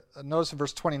 Better notice in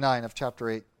verse 29 of chapter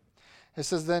 8. It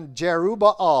says, Then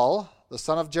Jerubbaal, the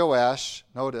son of Joash,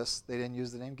 notice they didn't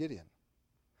use the name Gideon.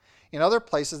 In other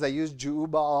places they used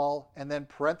Jerubbaal and then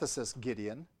parenthesis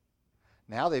Gideon.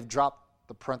 Now they've dropped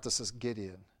the parenthesis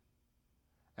Gideon.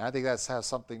 And I think that has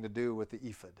something to do with the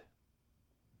ephod.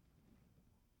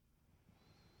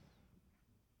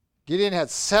 Gideon had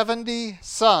 70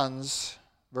 sons,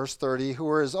 verse 30, who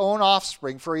were his own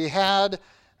offspring, for he had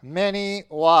many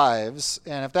wives.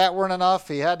 And if that weren't enough,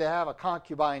 he had to have a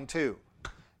concubine too.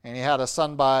 And he had a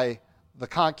son by the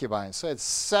concubine. So he had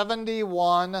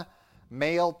 71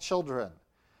 male children.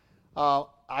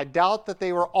 I doubt that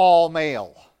they were all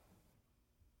male.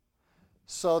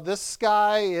 So this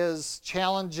guy is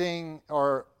challenging,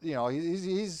 or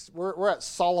we're at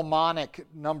Solomonic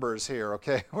numbers here.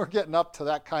 Okay, we're getting up to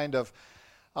that kind of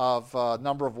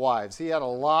number of wives. He had a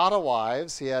lot of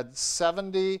wives. He had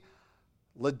 70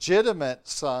 legitimate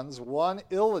sons, one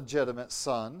illegitimate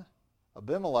son,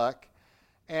 Abimelech,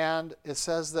 and it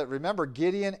says that, remember,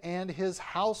 Gideon and his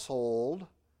household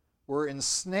were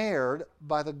ensnared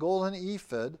by the golden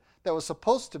ephod that was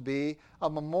supposed to be a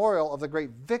memorial of the great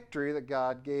victory that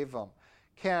God gave them.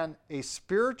 Can a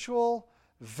spiritual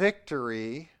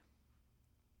victory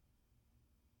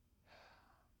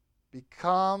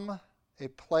become a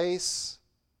place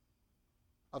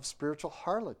of spiritual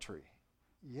harlotry?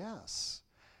 Yes.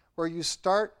 Where you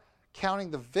start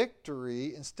counting the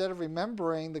victory instead of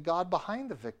remembering the God behind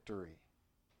the victory.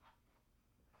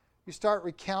 You start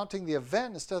recounting the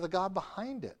event instead of the God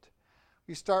behind it.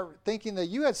 You start thinking that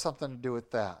you had something to do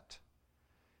with that.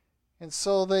 And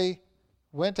so they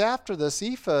went after this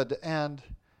ephod, and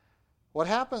what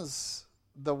happens?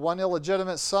 The one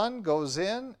illegitimate son goes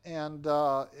in and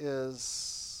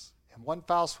is, in one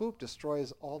foul swoop,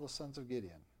 destroys all the sons of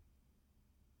Gideon.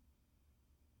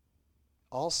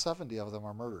 All 70 of them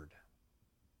are murdered.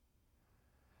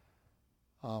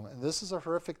 And this is a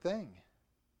horrific thing.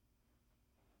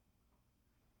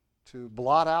 To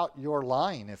blot out your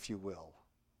line, if you will.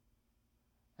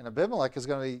 And Abimelech is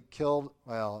going to be killed,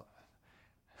 well,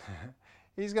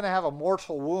 he's going to have a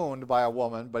mortal wound by a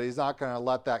woman, but he's not going to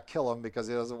let that kill him because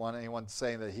he doesn't want anyone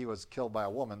saying that he was killed by a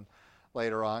woman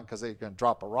later on, because they're going to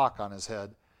drop a rock on his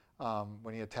head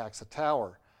when he attacks a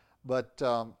tower. But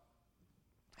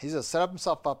he's going to set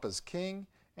himself up as king.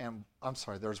 And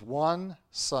there's one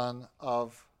son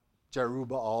of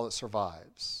Jerubbaal that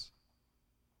survives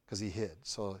because he hid.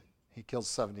 So he kills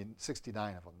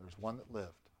 69 of them. There's one that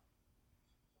lived.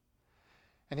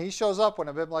 And he shows up when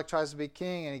Abimelech tries to be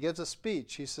king, and he gives a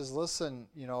speech. He says, listen,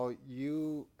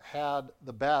 you had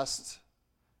the best,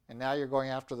 and now you're going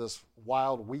after this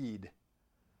wild weed.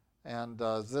 And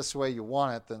this way you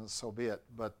want it, then so be it.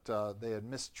 But they had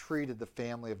mistreated the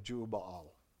family of Jerubbaal.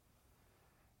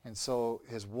 And so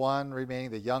his one remaining,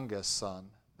 the youngest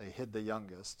son, they hid the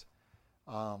youngest,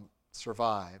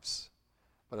 survives.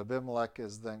 But Abimelech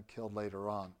is then killed later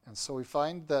on. And so we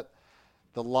find that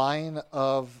the line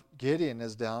of Gideon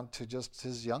is down to just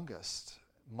his youngest,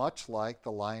 much like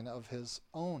the line of his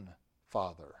own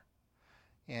father.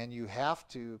 And you have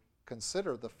to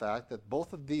consider the fact that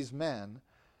both of these men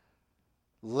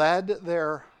led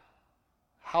their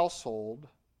household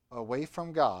away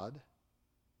from God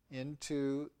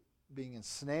into being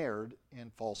ensnared in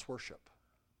false worship.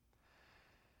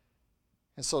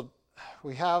 And so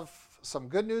we have some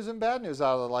good news and bad news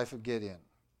out of the life of Gideon.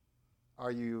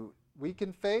 Are you weak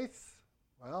in faith?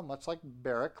 Well, much like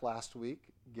Barak last week,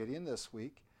 Gideon this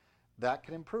week, that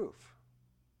can improve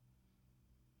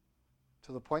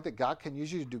to the point that God can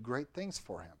use you to do great things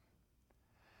for him.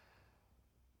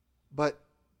 But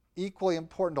equally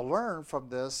important to learn from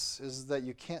this is that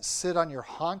you can't sit on your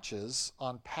haunches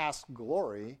on past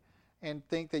glory and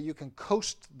think that you can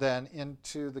coast then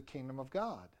into the kingdom of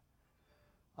God,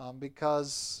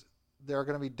 because there are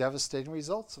going to be devastating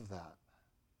results of that.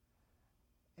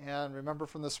 And remember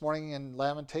from this morning in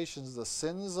Lamentations, the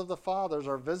sins of the fathers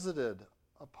are visited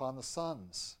upon the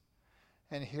sons.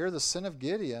 And here the sin of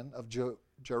Gideon, of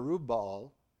Jerubbaal,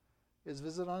 is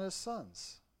visited on his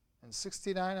sons. And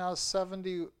 69 out of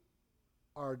 70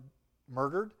 are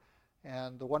murdered,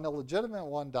 and the one illegitimate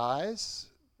one dies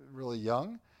really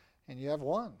young, and you have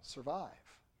one survive.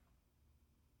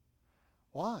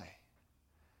 Why?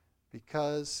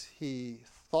 Because he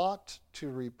thought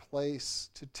to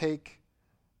take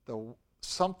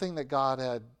something that God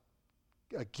had,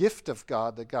 a gift of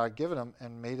God that God had given him,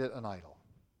 and made it an idol.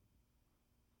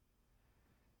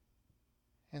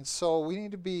 And so we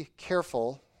need to be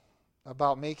careful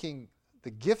about making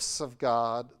the gifts of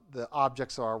God the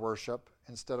objects of our worship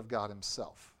instead of God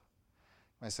himself.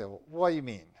 You might say, well, what do you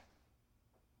mean?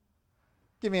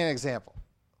 Give me an example.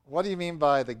 What do you mean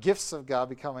by the gifts of God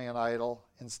becoming an idol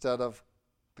instead of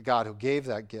the God who gave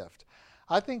that gift?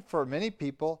 I think for many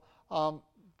people,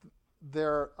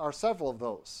 there are several of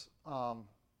those.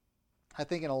 I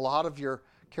think in a lot of your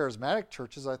charismatic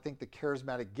churches, I think the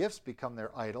charismatic gifts become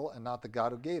their idol and not the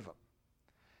God who gave them.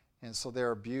 And so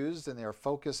they're abused and they're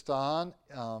focused on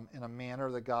in a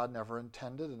manner that God never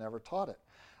intended and never taught it.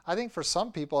 I think for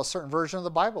some people, a certain version of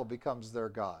the Bible becomes their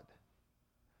God.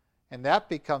 And that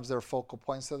becomes their focal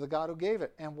point instead of the God who gave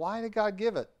it. And why did God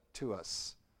give it to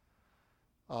us?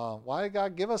 Why did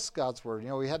God give us God's Word?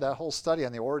 We had that whole study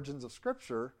on the origins of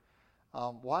Scripture.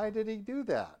 Why did he do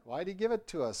that? Why did he give it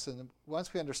to us? And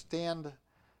once we understand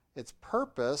its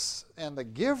purpose and the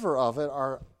giver of it,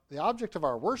 the object of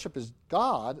our worship is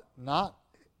God, not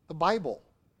the Bible.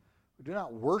 We do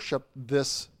not worship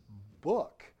this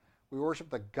book. We worship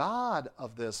the God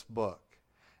of this book.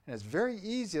 And it's very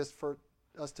easiest for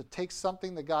us to take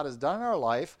something that God has done in our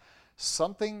life,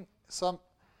 some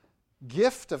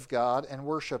gift of God, and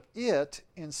worship it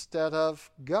instead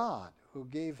of God who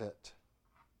gave it.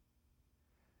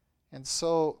 And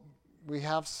so we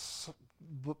have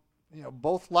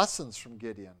both lessons from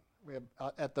Gideon. We have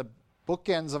at the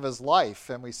bookends of his life,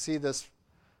 and we see this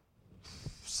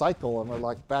cycle, and we're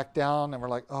like back down, and we're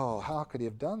like, oh, how could he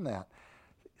have done that?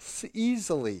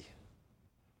 Easily.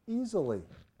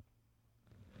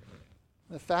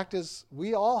 The fact is,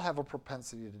 we all have a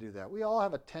propensity to do that. We all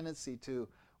have a tendency to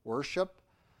worship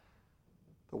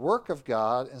the work of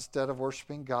God instead of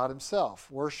worshiping God himself.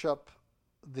 Worship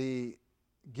the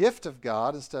gift of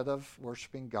God instead of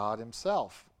worshiping God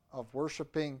himself. Of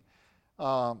worshiping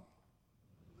a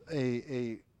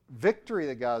victory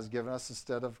that God has given us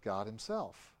instead of God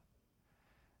himself.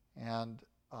 And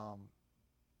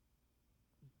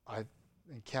I've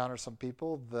encountered some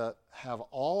people that have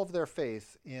all of their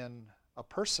faith in a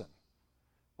person,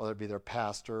 whether it be their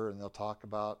pastor, and they'll talk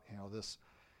about, this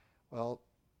Well,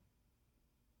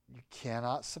 you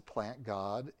cannot supplant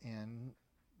God in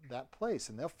that place.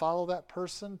 And they'll follow that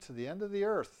person to the end of the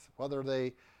earth, whether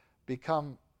they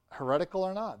become heretical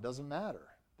or not. Doesn't matter.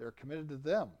 They're committed to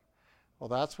them. Well,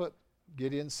 that's what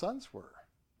Gideon's sons were.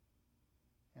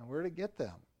 And where did it get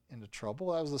them? Into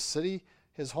trouble. That was the city,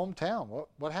 his hometown.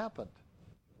 What happened?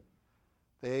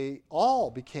 They all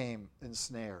became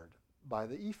ensnared by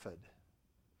the ephod.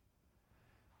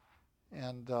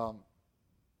 And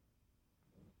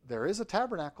there is a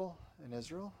tabernacle in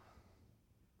Israel.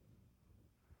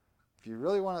 If you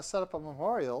really want to set up a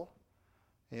memorial,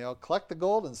 collect the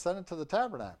gold and send it to the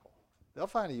tabernacle. They'll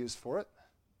find a use for it.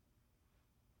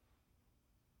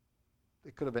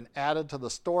 It could have been added to the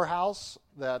storehouse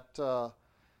that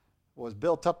was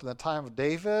built up in the time of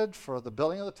David for the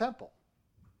building of the temple.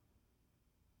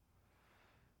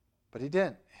 But he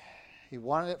didn't. He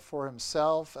wanted it for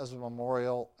himself as a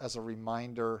memorial, as a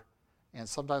reminder, and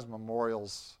sometimes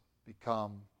memorials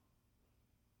become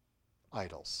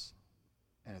idols,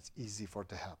 and it's easy for it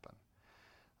to happen.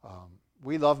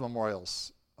 We love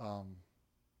memorials. Go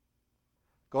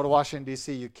to Washington,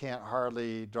 D.C., you can't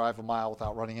hardly drive a mile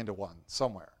without running into one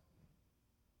somewhere.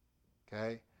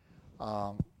 Okay?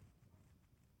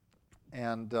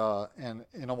 And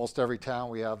in almost every town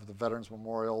we have the Veterans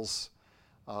Memorials,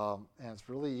 and it's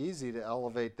really easy to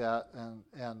elevate that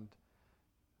and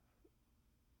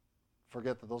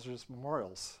forget that those are just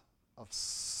memorials of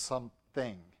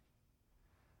something.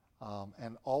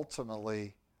 And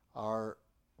ultimately,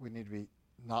 we need to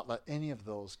not let any of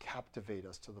those captivate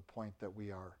us to the point that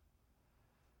we are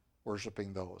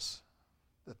worshiping those,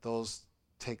 that those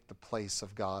take the place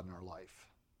of God in our life.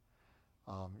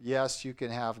 Yes, you can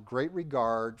have great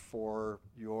regard for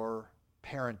your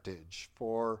parentage,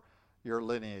 for your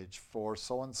lineage, for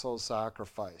so-and-so's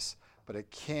sacrifice, but it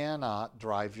cannot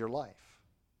drive your life.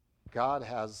 God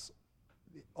is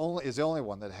the only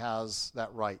one that has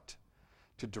that right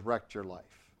to direct your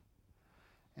life.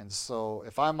 And so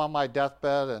if I'm on my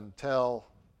deathbed and tell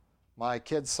my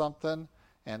kids something,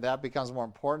 and that becomes more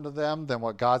important to them than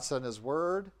what God said in his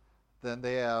word, then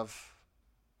they have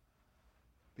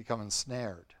become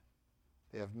ensnared.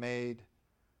 They have made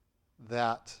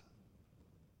that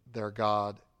their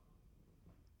God,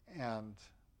 and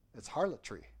it's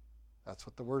harlotry. That's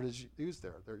what the word is used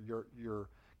there. You're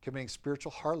committing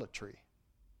spiritual harlotry.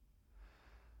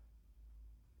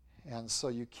 And so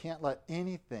you can't let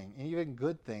anything, even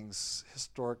good things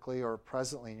historically or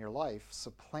presently in your life,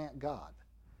 supplant God.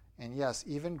 And yes,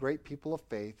 even great people of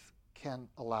faith can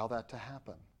allow that to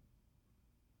happen.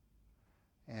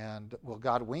 And will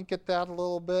God wink at that a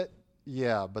little bit?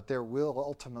 Yeah, but there will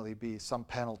ultimately be some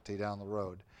penalty down the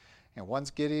road. And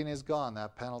once Gideon is gone,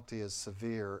 that penalty is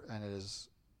severe, and it is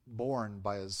borne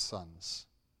by his sons.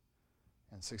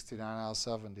 And 69 out of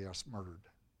 70 are murdered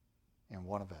in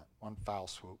one event, one foul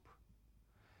swoop.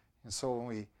 And so when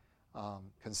we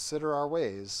consider our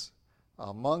ways,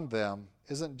 among them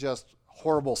isn't just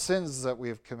horrible sins that we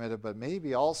have committed, but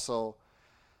maybe also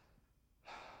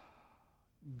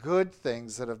good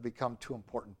things that have become too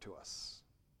important to us.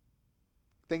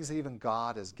 Things that even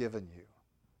God has given you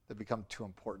that become too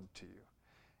important to you.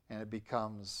 And it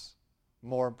becomes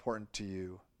more important to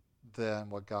you than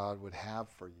what God would have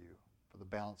for you for the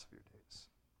balance of your days.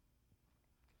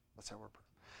 Let's have a word.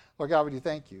 Lord God, we do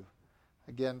thank you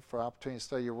again for the opportunity to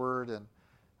study your word. And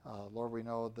Lord, we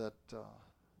know that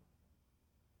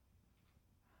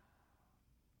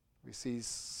we see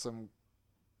some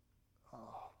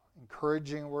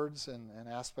encouraging words and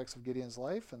aspects of Gideon's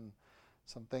life, and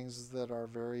some things that are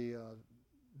very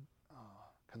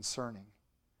concerning.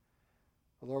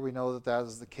 But Lord, we know that that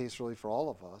is the case really for all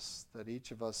of us, that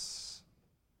each of us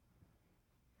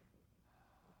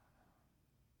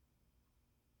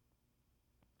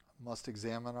must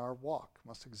examine our walk,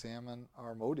 must examine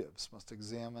our motives, must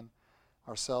examine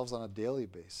ourselves on a daily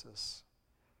basis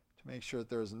to make sure that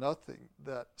there is nothing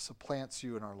that supplants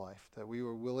you in our life, that we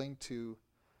were willing to,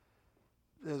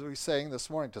 as we sang this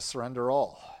morning, to surrender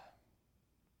all,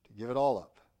 to give it all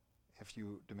up if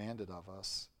you demand it of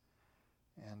us,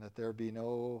 and that there be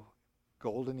no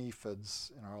golden ephods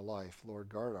in our life. Lord,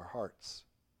 guard our hearts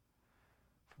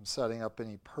from setting up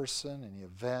any person, any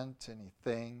event,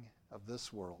 anything of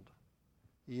this world,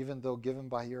 even though given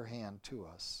by your hand to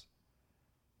us,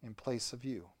 in place of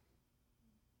you.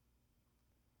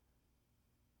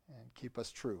 And keep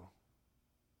us true.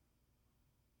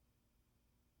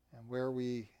 And where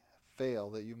we fail,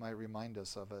 that you might remind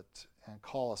us of it and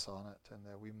call us on it, and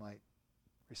that we might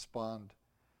respond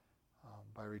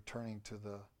by returning to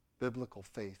the biblical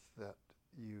faith that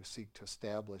you seek to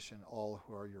establish in all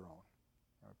who are your own.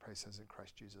 I pray this in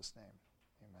Christ Jesus' name.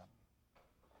 Amen.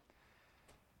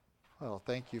 Well,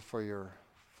 thank you for your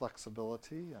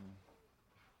flexibility and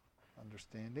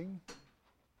understanding.